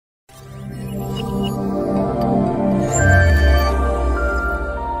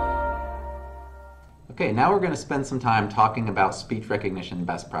Okay, now we're going to spend some time talking about speech recognition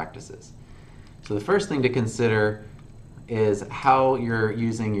best practices. So the first thing to consider is how you're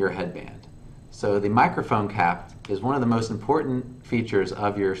using your headband. So the microphone cap is one of the most important features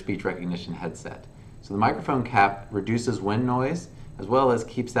of your speech recognition headset. So the microphone cap reduces wind noise as well as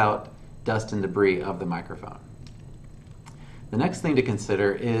keeps out dust and debris of the microphone. The next thing to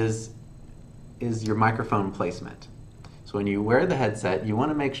consider is your microphone placement. So when you wear the headset, you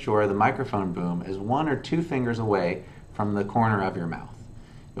want to make sure the microphone boom is 1 or 2 fingers away from the corner of your mouth.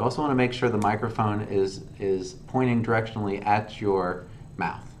 You also want to make sure the microphone is pointing directionally at your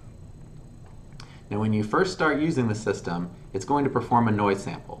mouth. Now when you first start using the system, it's going to perform a noise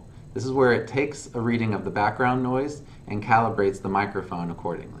sample. This is where it takes a reading of the background noise and calibrates the microphone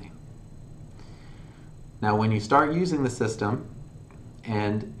accordingly. Now when you start using the system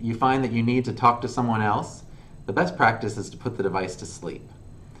and you find that you need to talk to someone else, the best practice is to put the device to sleep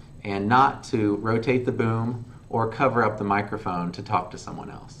and not to rotate the boom or cover up the microphone to talk to someone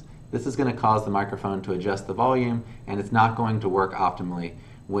else. This is going to cause the microphone to adjust the volume, and it's not going to work optimally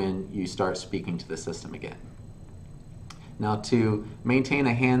when you start speaking to the system again. Now to maintain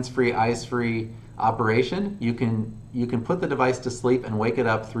a hands-free, eyes-free operation, you can put the device to sleep and wake it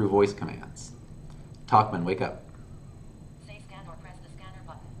up through voice commands. Talkman, wake up. Say scan or press the scanner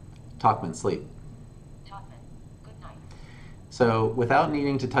button. Talkman, sleep. Talkman, good night. So without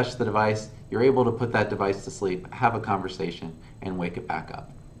needing to touch the device, you're able to put that device to sleep, have a conversation, and wake it back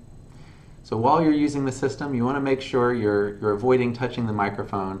up. So while you're using the system, you want to make sure you're avoiding touching the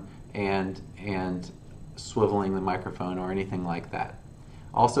microphone and swiveling the microphone or anything like that.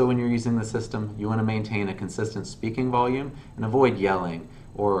 Also, when you're using the system, you want to maintain a consistent speaking volume and avoid yelling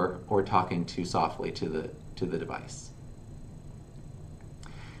or talking too softly to the device.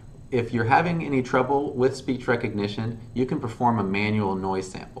 If you're having any trouble with speech recognition, you can perform a manual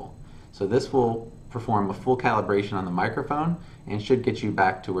noise sample. So this will perform a full calibration on the microphone and should get you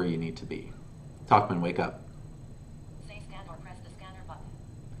back to where you need to be. Talkman, wake up. Say scan or press the scanner button.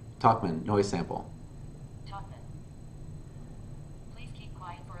 Talkman, noise sample. Talkman, please keep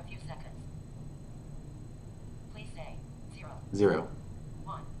quiet for a few seconds. Please say 0. 0.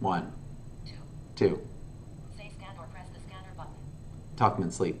 1. 1. 2. 2. Say scan or press the scanner button.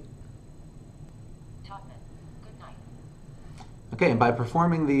 Talkman, sleep. Talkman, good night. Okay, and by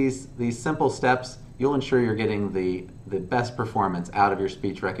performing these simple steps, you'll ensure you're getting the best performance out of your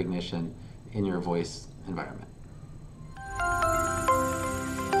speech recognition in your voice environment.